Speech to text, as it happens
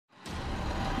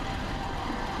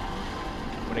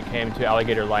When it came to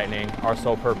Alligator Lightning, our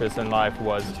sole purpose in life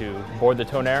was to board the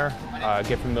tonnerre,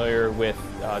 get familiar with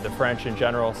the French in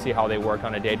general, see how they work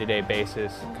on a day-to-day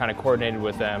basis, kind of coordinated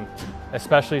with them.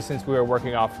 Especially since we were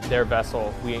working off their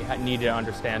vessel, we needed to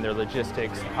understand their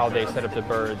logistics, how they set up the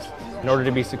birds. In order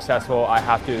to be successful, I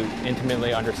have to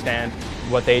intimately understand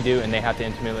what they do, and they have to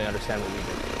intimately understand what we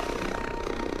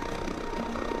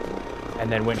do.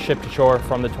 And then went ship to shore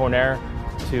from the tonnerre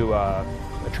to a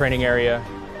training area,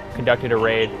 conducted a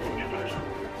raid.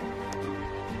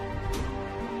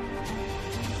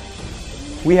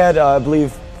 We had, I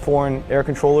believe, foreign air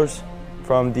controllers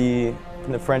from the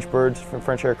French birds, from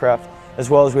French aircraft, as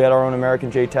well as we had our own American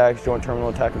JTACs, Joint Terminal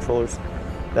Attack Controllers,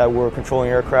 that were controlling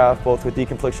aircraft both with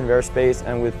deconfliction of airspace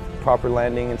and with proper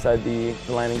landing inside the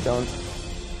landing zones.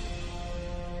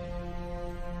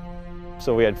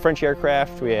 So we had French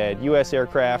aircraft, we had US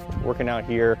aircraft working out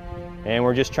here, and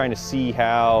we're just trying to see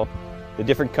how the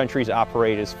different countries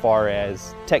operate as far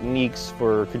as techniques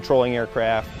for controlling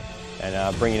aircraft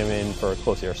and bringing them in for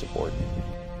close air support.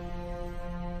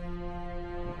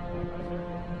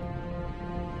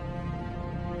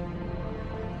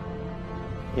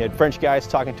 You had French guys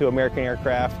talking to American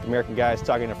aircraft, American guys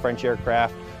talking to French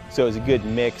aircraft, so it was a good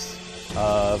mix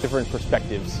of different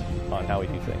perspectives on how we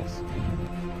do things.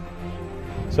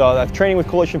 So training with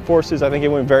coalition forces, I think it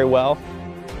went very well.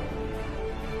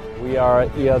 We are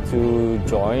here to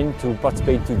join, to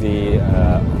participate to the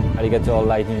Alligator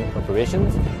Lightning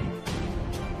operations.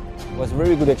 It was a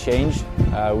very good exchange.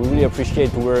 We really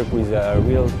appreciate to work with a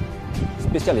real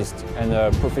specialist and a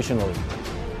professional.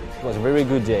 It was a very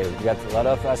good day. We got a lot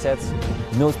of assets,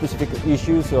 no specific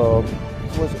issues, so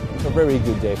it was a very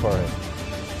good day for us.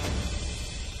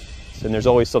 And there's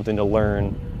always something to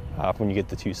learn when you get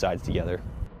the two sides together.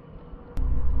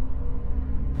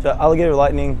 So Alligator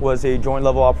Lightning was a joint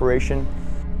level operation,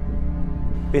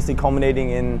 basically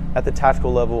culminating in, at the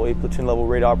tactical level, a platoon level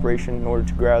raid operation in order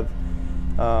to grab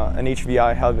an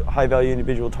HVI, high value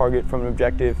individual target, from an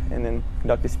objective and then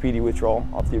conduct a speedy withdrawal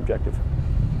off the objective.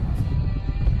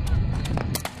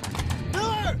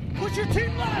 Miller, push your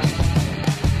team left!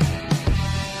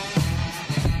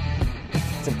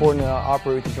 It's important to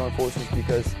operate with the joint forces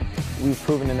because we've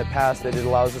proven in the past that it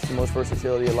allows us the most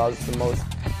versatility, allows us the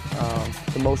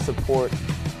most support,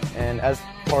 and as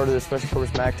part of the Special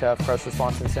Purpose MAGTF, Crisis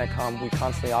Response and CENTCOM, we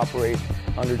constantly operate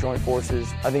under joint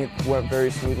forces. I think it went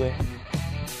very smoothly.